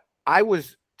what? I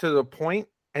was to the point,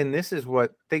 and this is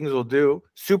what things will do.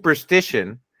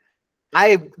 Superstition.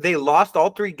 They lost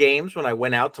all 3 games when I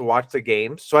went out to watch the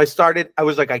games. So I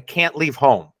was like, I can't leave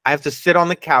home. I have to sit on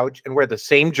the couch and wear the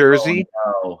same jersey.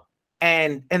 Oh, no.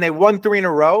 And they won 3 in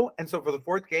a row. And so for the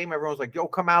 4th game, everyone was like, yo,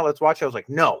 come out, let's watch it. I was like,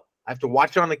 no, I have to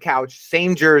watch it on the couch,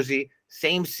 same jersey,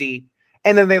 same seat.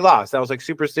 And then they lost. I was like,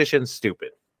 superstition's stupid.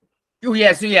 Oh,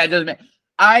 yeah. So yeah, it doesn't matter.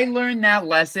 I learned that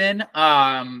lesson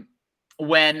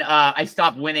when I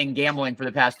stopped winning gambling for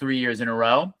the past 3 years in a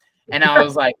row. And I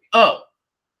was like, oh,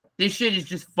 this shit is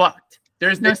just fucked.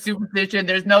 There's no superstition.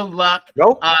 There's no luck.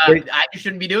 Nope. I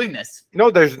shouldn't be doing this. No,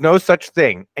 there's no such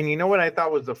thing. And you know what I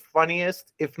thought was the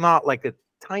funniest, if not like a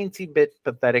tiny bit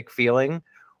pathetic feeling,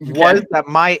 was that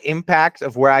my impact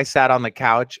of where I sat on the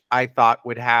couch, I thought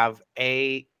would have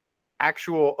a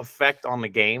actual effect on the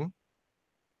game.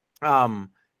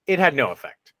 It had no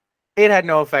effect. It had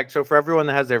no effect. So for everyone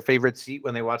that has their favorite seat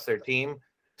when they watch their team,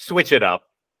 switch it up.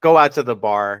 Go out to the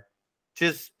bar.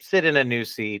 Just sit in a new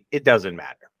seat. It doesn't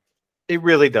matter. It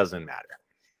really doesn't matter.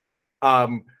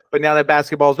 But now that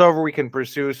basketball's over, we can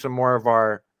pursue some more of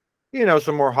our,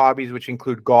 some more hobbies, which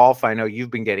include golf. I know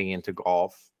you've been getting into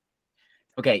golf.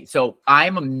 Okay, so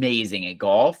I'm amazing at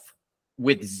golf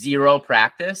with 0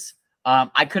 practice.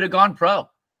 I could have gone pro.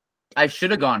 I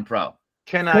should have gone pro.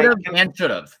 Should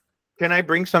have. Can I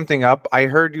bring something up? I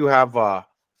heard you have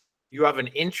an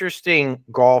interesting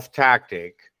golf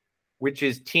tactic, which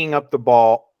is teeing up the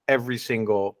ball every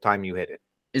single time you hit it.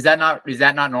 Is that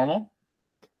not normal?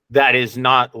 That is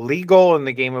not legal in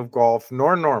the game of golf,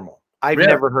 nor normal. I've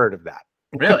never heard of that.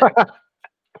 Really?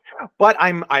 But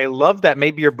I love that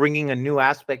maybe you're bringing a new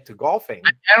aspect to golfing.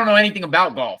 I don't know anything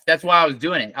about golf. That's why I was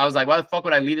doing it. I was like, why the fuck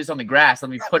would I leave this on the grass? Let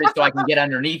me put it so I can get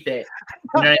underneath it.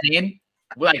 You know what I mean?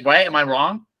 Like, right? Am I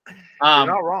wrong? You're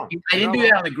not wrong. I didn't do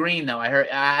that on the green, though.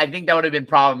 I think that would have been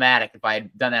problematic if I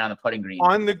had done that on the putting green.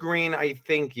 On the green, I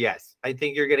think, yes. I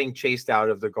think you're getting chased out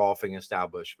of the golfing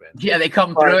establishment. Yeah, they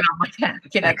come through, and I'm like, yeah, I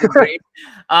can't have the green.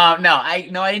 No, I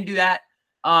didn't do that.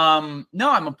 No,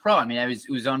 I'm a pro. I mean, it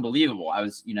was unbelievable. I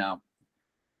was,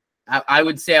 I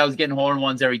would say I was getting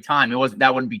hole-in-ones every time.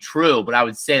 That wouldn't be true, but I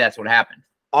would say that's what happened.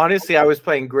 Honestly, I was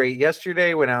playing great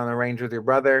yesterday. Went out on the range with your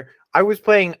brother. I was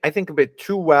playing, I think, a bit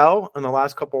too well in the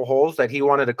last couple of holes that he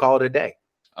wanted to call it a day.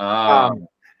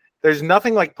 There's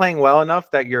nothing like playing well enough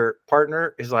that your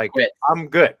partner is like, I'm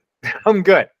good. I'm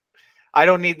good. I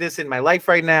don't need this in my life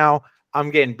right now.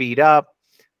 I'm getting beat up.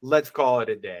 Let's call it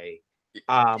a day.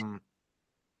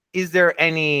 Is there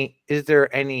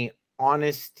any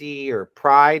honesty or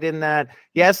pride in that?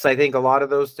 Yes, I think a lot of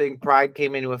those things, pride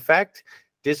came into effect.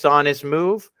 Dishonest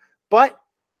move. But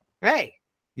hey,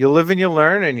 You live and you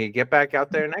learn, and you get back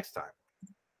out there next time.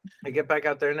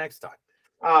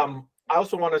 I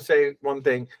also want to say one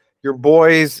thing. Your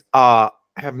boys have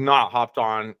not hopped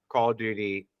on Call of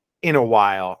Duty in a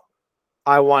while.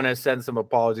 I want to send some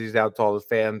apologies out to all the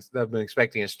fans that have been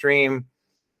expecting a stream.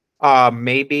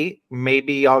 Maybe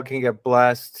y'all can get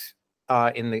blessed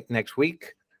in the next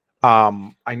week.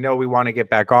 I know we want to get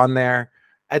back on there.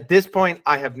 At this point,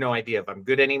 I have no idea if I'm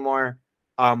good anymore.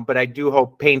 But I do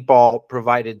hope paintball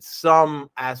provided some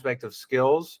aspect of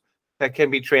skills that can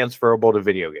be transferable to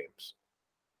video games.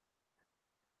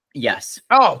 Yes.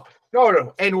 Oh,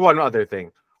 no. And one other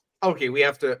thing. Okay, we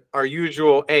have our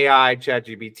usual AI,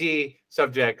 ChatGPT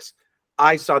subjects.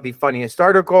 I saw the funniest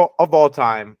article of all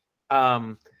time.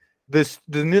 The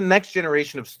next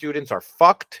generation of students are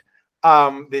fucked.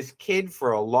 This kid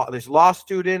this law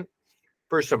student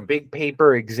for some big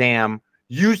paper exam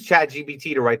used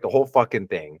ChatGPT to write the whole fucking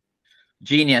thing.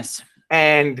 Genius.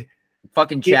 And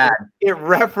fucking Chad. It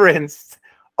referenced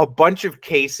a bunch of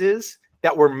cases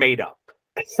that were made up.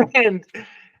 and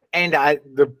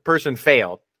the person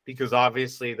failed because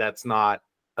obviously that's not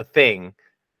a thing.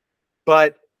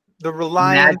 But the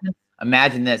reliance.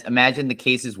 Imagine this. Imagine the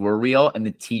cases were real and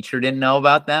the teacher didn't know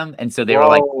about them. And so they were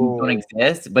like, don't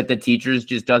exist, but the teachers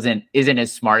just isn't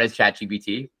as smart as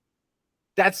ChatGPT.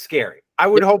 That's scary. I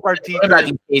would hope our teachers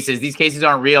about these cases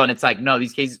aren't real. And it's like, no,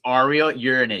 these cases are real.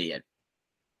 You're an idiot.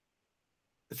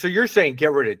 So you're saying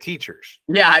get rid of teachers?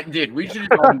 Yeah, dude, we should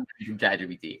just all from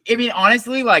ChatGPT. I mean,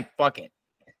 honestly, like, fuck it.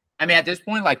 I mean, at this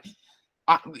point, like,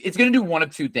 it's going to do one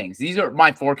of two things. These are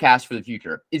my forecasts for the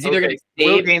future. It's either going to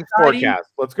save games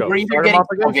forecast. Let's go. We're either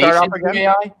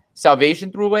getting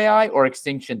salvation through AI or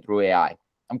extinction through AI.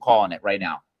 I'm calling it right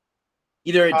now.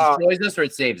 Either it destroys us or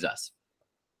it saves us.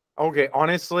 Okay,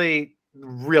 honestly,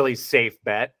 really safe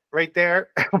bet right there.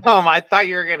 I thought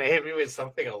you were gonna hit me with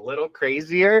something a little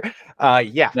crazier.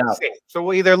 Yeah. No. So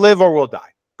we'll either live or we'll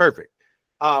die. Perfect.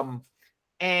 One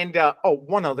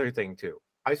other thing too.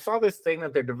 I saw this thing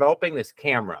that they're developing this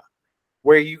camera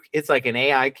where it's like an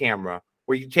AI camera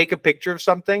where you take a picture of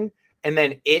something and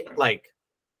then it like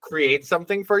creates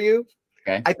something for you.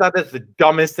 Okay. I thought that's the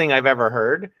dumbest thing I've ever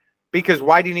heard. Because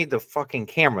why do you need the fucking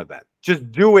camera then?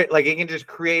 Just do it. Like, it can just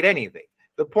create anything.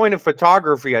 The point of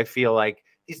photography, I feel like,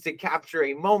 is to capture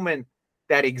a moment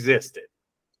that existed.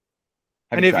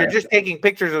 And if you're just taking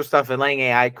pictures of stuff and letting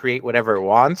AI create whatever it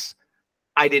wants,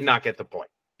 I did not get the point.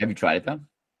 Have you tried it, though?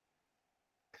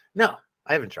 No,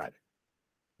 I haven't tried it.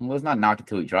 Well, let's not knock it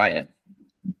till we try it.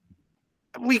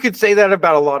 We could say that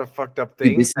about a lot of fucked up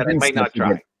things that I might not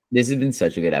try. This has been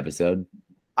such a good episode.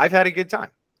 I've had a good time.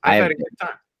 I've had a good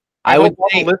time. I hope all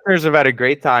the listeners have had a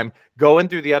great time going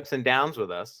through the ups and downs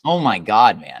with us. Oh my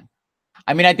God, man.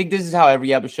 I mean, I think this is how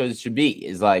every episode should be,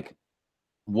 is like,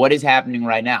 what is happening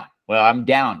right now? Well, I'm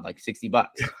down like $60.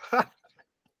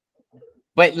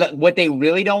 But look, what they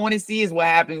really don't want to see is what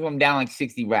happens when I'm down like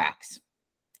 60 racks.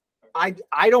 I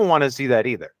don't want to see that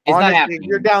either. It's honestly, not happening. If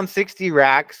you're down 60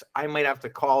 racks, I might have to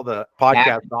call the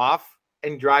podcast off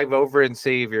and drive over and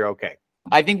see if you're okay.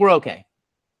 I think we're okay.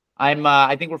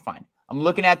 I think we're fine. I'm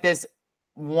looking at this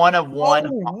one of one.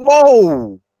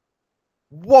 Whoa.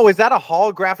 Is that a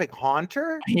holographic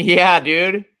haunter? Yeah,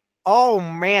 dude. Oh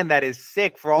man, that is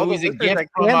sick. For all those listeners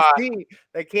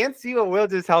that can't see what Will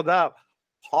just held up.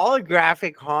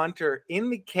 Holographic haunter in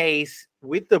the case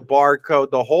with the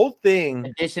barcode, the whole thing.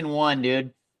 Edition 1,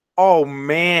 dude. Oh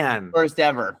man. First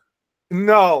ever.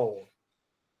 No.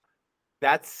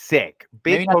 That's sick.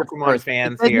 Big Pokemon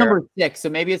fans here. Number 6, so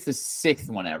maybe it's the 6th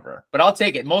one ever. But I'll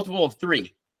take it. Multiple of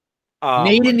 3.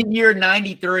 Made in the year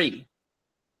 93.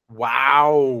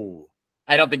 Wow.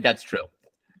 I don't think that's true.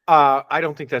 I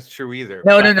don't think that's true either.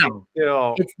 No.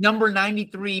 It's number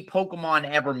 93 Pokemon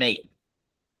ever made,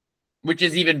 which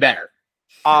is even better.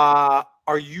 Are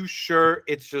you sure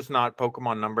it's just not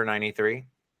Pokemon number 93?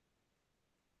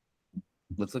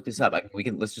 Let's look this up.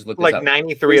 Let's just look this up. Like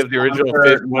 93 of the original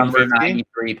number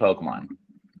 93 Pokemon.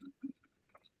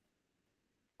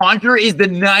 Haunter is the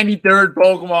 93rd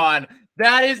Pokemon.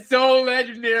 That is so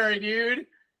legendary, dude.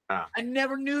 I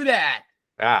never knew that.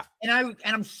 Yeah. And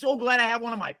I'm so glad I have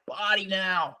one on my body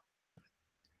now.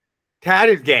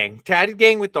 Tatted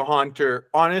Gang with the Haunter.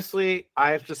 Honestly,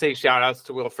 I have to say shout outs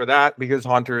to Will for that because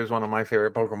Haunter is one of my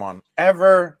favorite Pokemon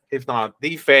ever, if not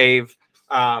the fave.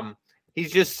 He's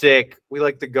just sick. We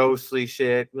like the ghostly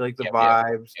shit. We like the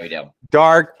vibes. Yeah, we do.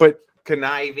 Dark, but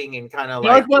conniving and kind of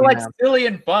like silly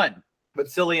and fun. But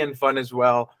silly and fun as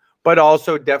well. But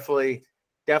also definitely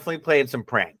playing some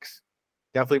pranks.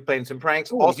 Ooh,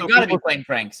 also, you gotta be playing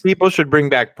pranks. People should bring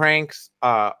back pranks.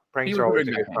 Pranks are always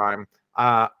a good time.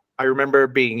 I I remember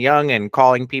being young and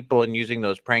calling people and using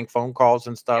those prank phone calls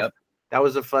and stuff. Yep. That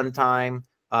was a fun time.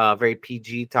 Very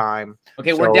PG time.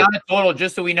 Okay, we're down a total,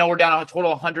 just so we know, we're down a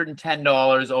total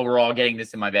 $110 overall getting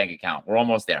this in my bank account. We're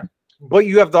almost there. But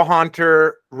you have the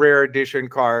Haunter Rare Edition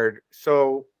card.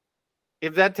 So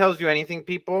if that tells you anything,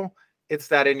 people, it's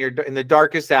that in the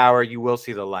darkest hour, you will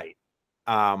see the light.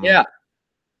 Yeah.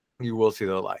 You will see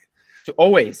the light. So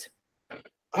always.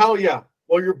 Hell yeah.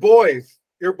 Well, your boys,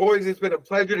 it's been a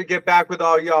pleasure to get back with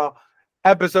all y'all.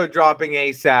 Episode dropping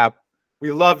ASAP.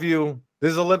 We love you.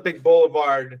 This is Olympic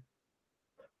Boulevard.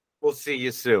 We'll see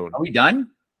you soon. Are we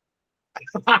done?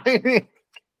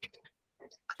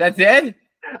 That's it?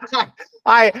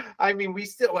 I mean, we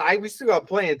still got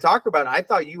plenty to talk about. I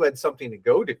thought you had something to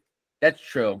go to. That's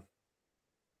true.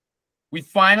 We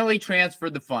finally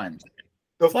transferred the funds.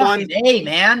 The fun, hey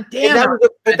man, damn!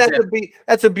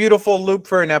 That's a beautiful loop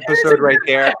for an episode right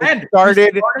there. It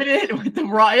started it with the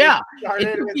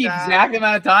It took the exact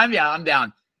amount of time. Yeah, I'm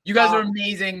down. You guys are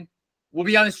amazing. We'll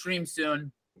be on the stream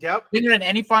soon. Yep. Lindgren,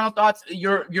 any final thoughts?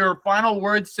 Your final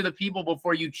words to the people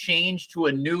before you change to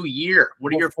a new year.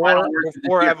 What are your final words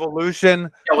before evolution?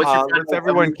 Yeah, let's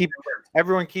everyone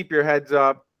keep your heads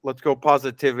up. Let's go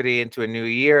positivity into a new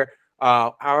year.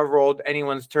 However old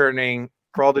anyone's turning,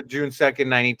 for all the June 2nd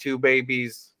 92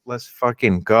 babies, let's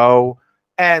fucking go.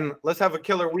 And let's have a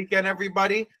killer weekend,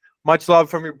 everybody. Much love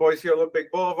from your boys here at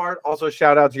Olympic Boulevard. Also,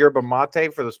 shout out to Yerba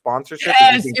Mate for the sponsorship.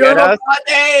 Yes, Yerba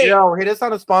Mate! Yo, hit us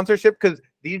on a sponsorship because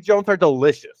these Jones are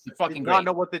delicious. They're fucking great. I don't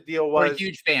know what the deal was. We're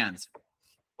huge fans.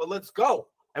 But let's go.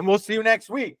 And we'll see you next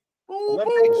week.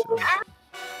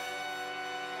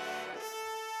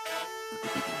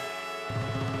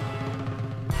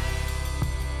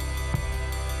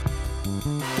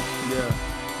 Yeah.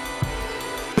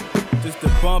 Just a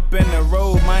bump in the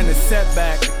road, minor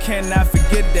setback. I cannot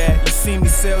forget that. You see me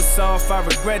sell soft, I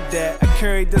regret that. I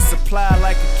carried the supply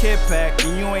like a kid pack.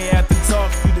 And you ain't have to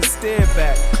talk, you just stare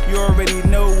back. You already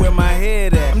know where my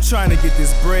head at. I'm trying to get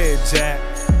this bread, Jack.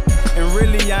 And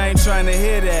really, I ain't trying to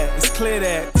hear that. It's clear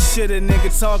that the shit a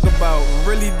nigga talk about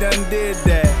really done did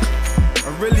that.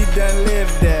 I really done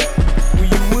lived that. Where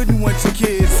you wouldn't want your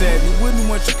kids at, you wouldn't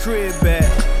want your crib back.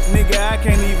 Nigga, I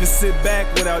can't even sit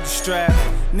back without the strap.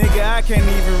 Nigga, I can't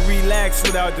even relax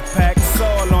without the pack. It's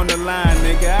all on the line,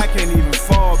 nigga, I can't even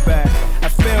fall back. I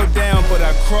fell down, but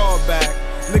I crawled back.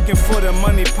 Looking for the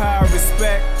money, power,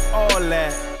 respect, all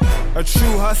that. A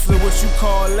true hustler, what you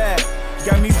call that?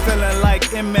 Got me feeling like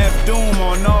MF Doom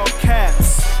on all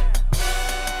caps.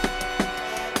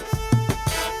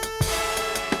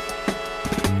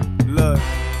 Look,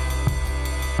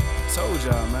 told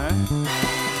y'all, man.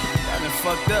 Y'all been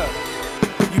fucked up.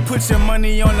 You put your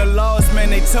money on the laws, man,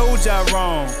 they told y'all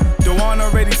wrong. Dewan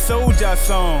already sold y'all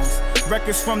songs.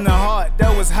 Records from the heart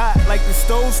that was hot like the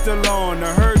stove still on. The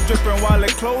herd dripping while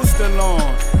it closed still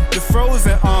on. The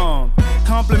frozen arm.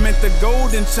 Compliment the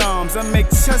golden charms. I make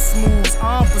chess moves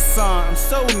en passant. I'm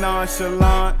so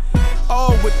nonchalant.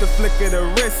 All with the flick of the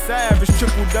wrist. I average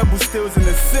triple-double steals and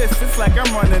assists. It's like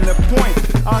I'm running the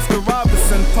point. Oscar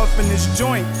Robertson puffing his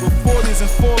joint with 40s and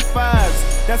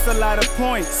 4.5s. That's a lot of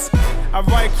points. I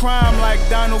write crime like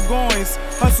Donald Goines.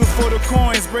 Hustle for the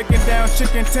coins, breaking down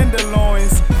chicken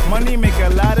tenderloins. Money make a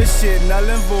lot of shit null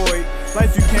and void.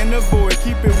 Life you can't avoid.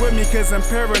 Keep it with me cause I'm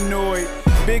paranoid.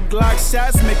 Big Glock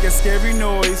shots make a scary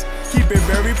noise. Keep it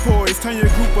very poised. Turn your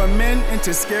group of men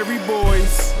into scary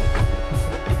boys.